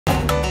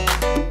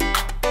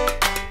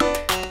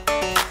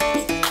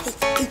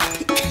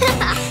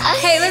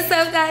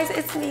guys,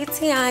 it's me,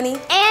 Tiani.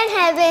 And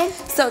Heaven.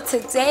 So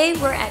today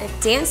we're at a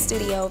dance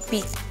studio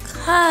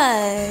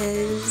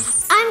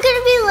because I'm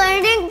gonna be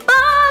learning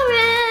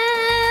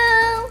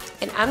ballroom.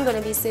 And I'm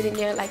gonna be sitting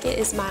there like it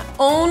is my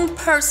own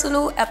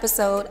personal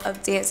episode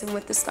of Dancing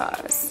with the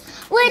Stars.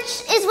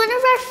 Which is one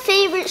of our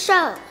favorite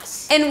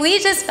shows. And we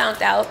just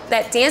found out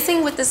that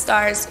Dancing with the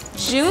Stars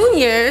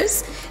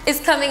Juniors is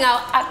coming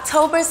out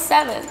October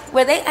 7th,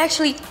 where they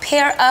actually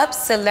pair up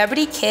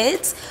celebrity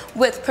kids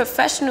with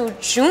professional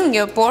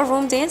junior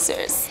ballroom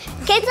dancers.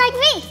 Kids like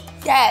me.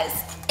 Yes,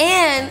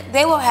 and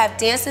they will have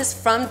dancers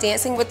from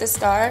Dancing with the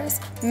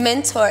Stars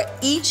mentor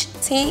each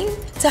team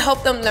to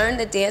help them learn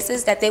the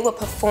dances that they will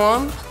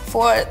perform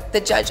for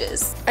the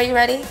judges. Are you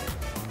ready?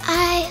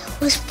 I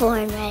was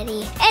born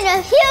ready. And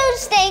a huge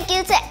thank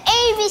you to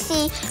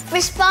ABC for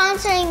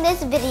sponsoring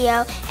this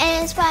video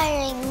and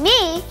inspiring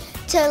me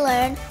to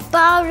learn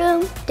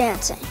ballroom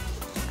dancing.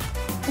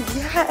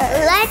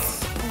 Yes.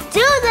 Let's do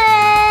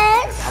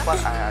this! How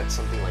about I add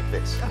something like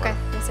this? Okay,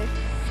 let's see.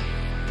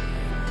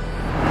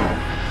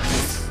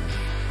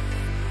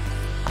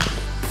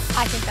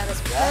 I think that is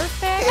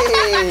perfect.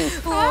 Hey,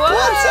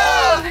 what's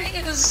up?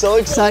 So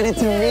excited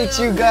to meet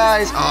you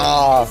guys.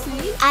 Oh.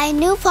 I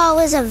knew Paul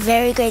was a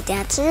very great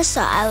dancer,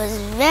 so I was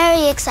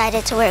very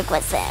excited to work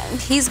with him.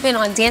 He's been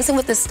on Dancing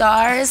with the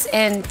Stars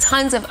and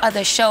tons of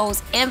other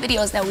shows and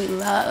videos that we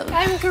love.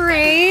 I'm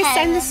Grace.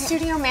 I'm the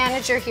studio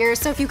manager here,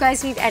 so if you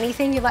guys need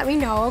anything, you let me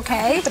know,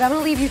 okay? But I'm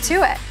gonna leave you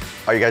to it.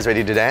 Are you guys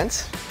ready to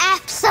dance?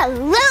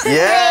 Absolutely!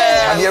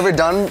 Yeah! Have you ever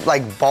done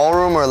like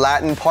ballroom or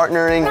Latin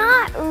partnering?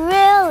 Not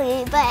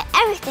really, but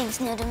everything's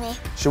new to me.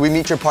 Should we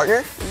meet your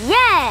partner?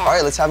 Yeah! All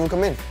right, let's have him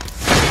come in.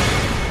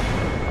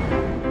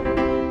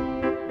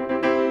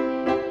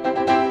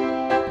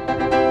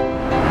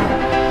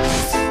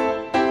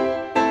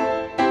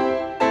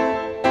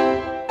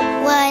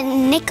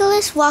 When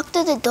Nicholas walked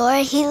through the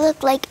door, he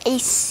looked like a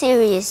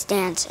serious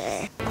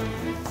dancer.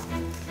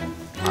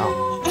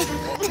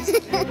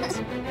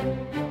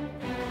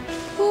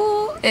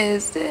 Who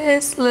is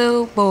this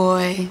little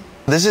boy?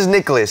 This is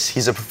Nicholas.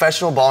 He's a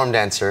professional ballroom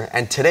dancer,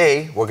 and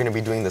today we're gonna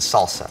be doing the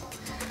salsa.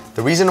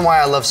 The reason why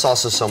I love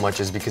salsa so much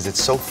is because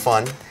it's so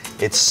fun,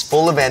 it's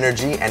full of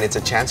energy, and it's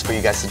a chance for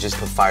you guys to just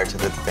put fire to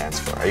the dance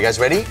floor. Are you guys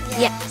ready?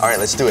 Yes. All right,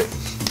 let's do it.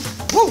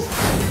 Woo!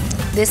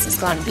 This is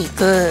gonna be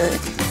good.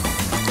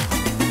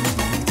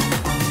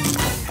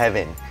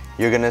 Heaven,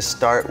 you're gonna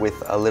start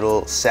with a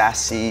little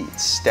sassy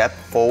step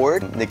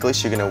forward.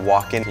 Nicholas, you're gonna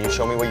walk in. Can you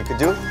show me what you could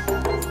do?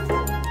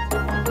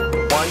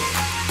 1,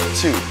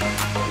 2,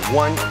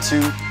 1,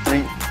 2,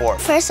 3, 4.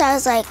 First, I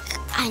was like,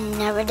 I've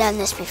never done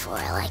this before.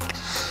 Like,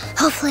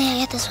 hopefully I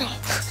get this right.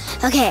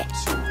 Okay.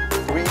 2,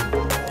 3,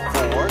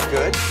 4,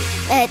 good.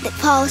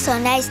 Paul was so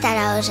nice that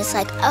I was just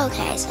like,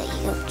 okay, so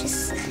you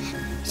just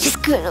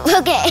good,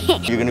 okay.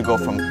 You're gonna go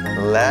from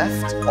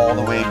left all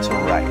the way to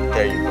right.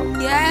 There you go.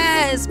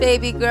 Yes,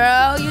 baby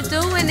girl, you're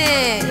doing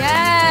it.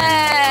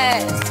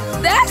 Yes,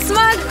 that's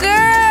my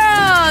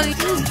girl.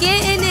 You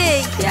getting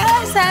it.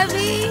 Yes,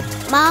 Heavy.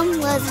 Mom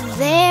was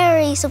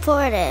very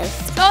supportive.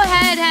 Go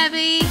ahead,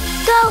 Heavy.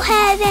 Go,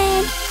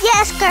 Heaven.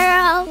 Yes,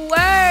 girl.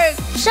 Work.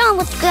 Show them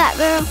what you got,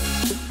 girl.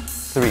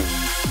 3,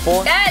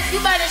 4. Yes, you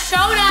better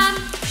show them.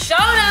 Show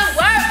them.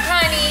 Work,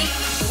 honey.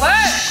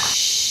 Work.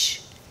 Shh.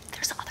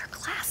 There's other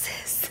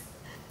classes.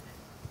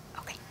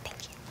 Okay,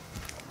 thank you.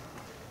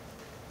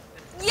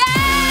 Yeah!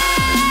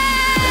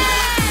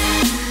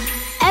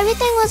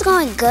 Everything was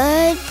going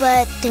good,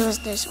 but there was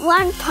this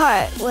one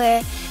part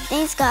where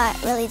things got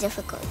really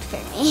difficult for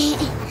me.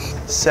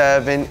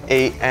 7,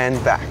 8,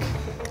 and back.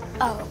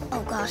 Oh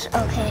gosh,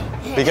 okay.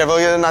 Be careful,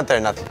 you're not there,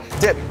 not there.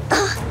 Dip.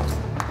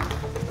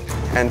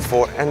 And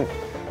 4, and...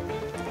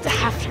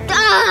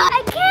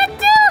 I can't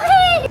do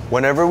it!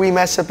 Whenever we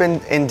mess up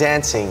in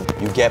dancing,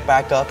 you get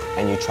back up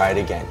and you try it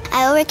again.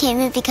 I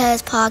overcame it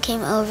because Paul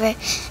came over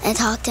and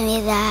talked to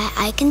me that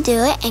I can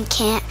do it, and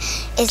can't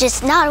is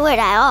just not a word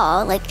at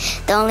all. Like,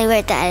 the only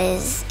word that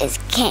is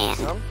can.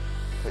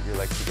 Put your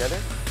legs together.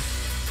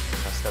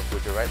 Now step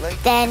with your right leg.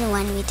 Then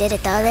when we did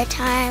it the other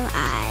time,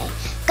 I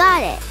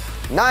got it.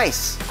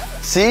 Nice.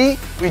 See?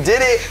 We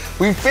did it.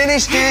 We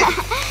finished it.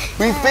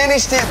 We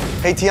finished it.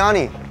 Hey,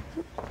 Tiani.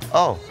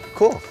 Oh,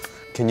 cool.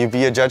 Can you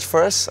be a judge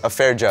for us? A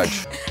fair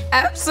judge.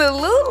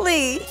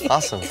 Absolutely.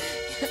 Awesome.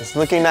 It's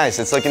looking nice.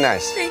 It's looking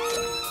nice. Thank you.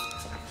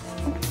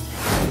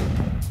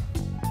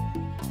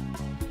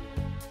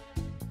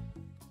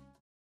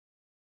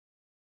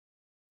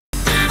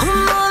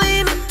 Un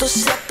movimiento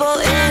se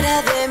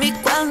apodera de mí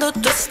cuando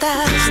tú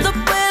estás. No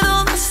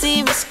puedo más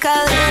y mis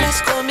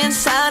caderas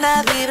comienzan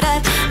a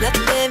vibrar.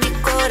 Late mi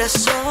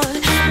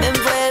corazón, me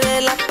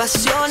envuelve la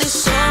pasión y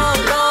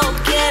solo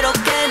quiero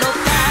que no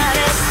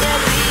pare este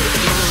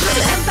ritmo.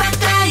 Ven pa'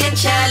 acá y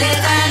échale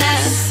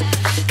ganas,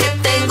 que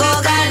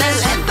tengo ganas.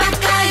 Ven pa'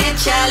 acá y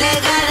échale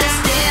ganas,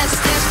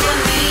 estés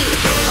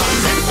conmigo.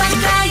 Ven pa'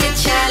 acá y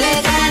échale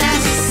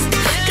ganas,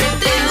 que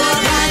tengo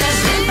ganas.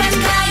 Ven pa'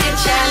 acá y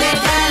échale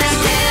ganas,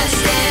 ven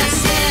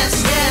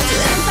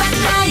pa'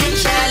 acá y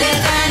échale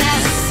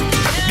ganas,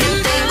 que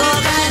tengo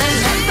ganas.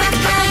 Ven pa'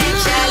 acá y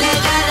échale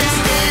ganas.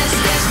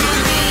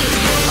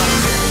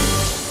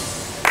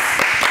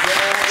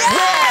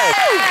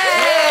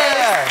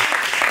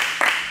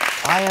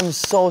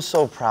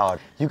 so proud.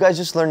 You guys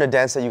just learned a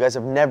dance that you guys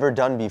have never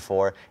done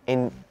before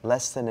in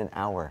less than an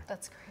hour.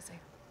 That's crazy.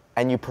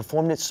 And you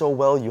performed it so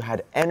well. You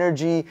had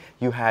energy,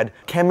 you had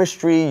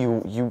chemistry,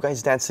 you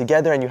guys danced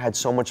together, and you had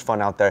so much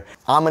fun out there.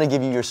 I'm gonna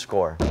give you your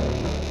score.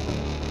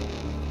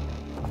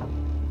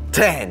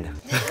 10.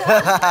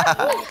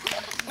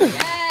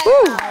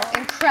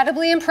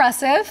 Incredibly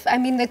impressive. I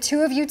mean, the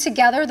two of you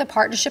together, the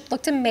partnership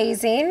looked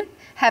amazing.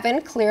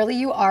 Heaven, clearly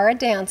you are a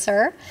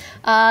dancer.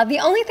 The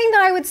only thing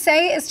that I would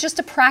say is just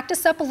to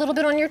practice up a little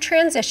bit on your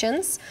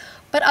transitions.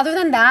 But other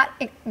than that,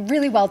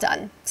 really well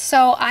done.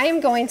 So I am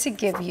going to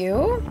give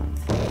you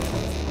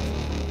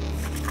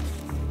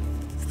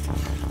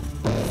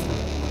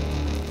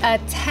a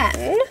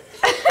 10.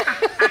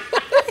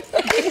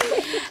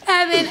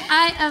 Heaven,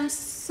 I am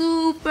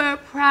super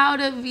proud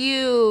of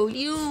you.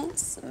 You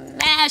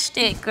smashed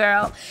it,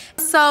 girl.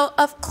 So,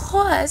 of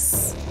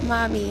course,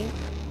 Mommy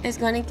is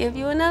gonna give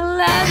you an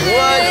 11.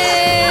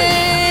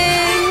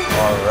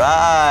 All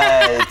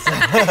right.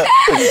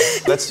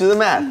 Let's do the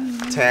math.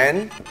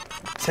 10,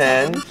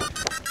 10,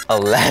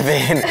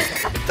 11,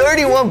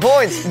 31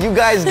 points. You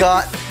guys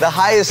got the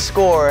highest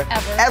score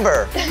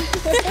ever.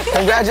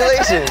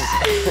 Congratulations.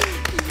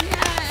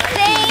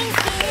 Thank you.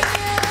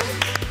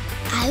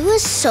 I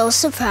was so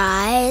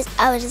surprised.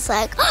 I was just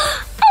like,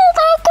 oh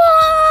my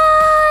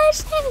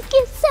gosh, thank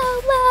you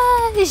so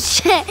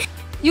much.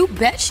 You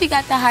bet she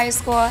got the highest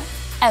score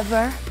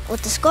ever.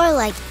 With a score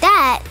like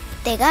that,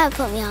 they gotta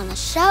put me on the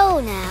show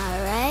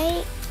now,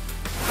 right?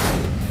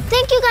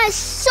 Thank you guys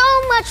so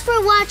much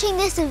for watching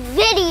this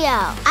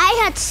video.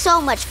 I had so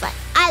much fun.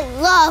 I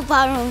love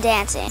ballroom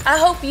dancing. I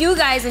hope you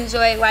guys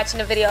enjoyed watching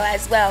the video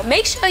as well.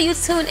 Make sure you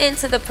tune in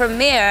to the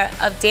premiere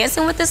of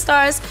Dancing with the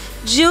Stars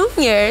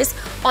Juniors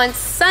on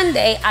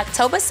Sunday,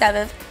 October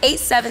 7th,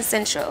 8/7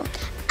 Central.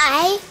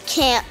 I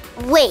can't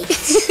wait.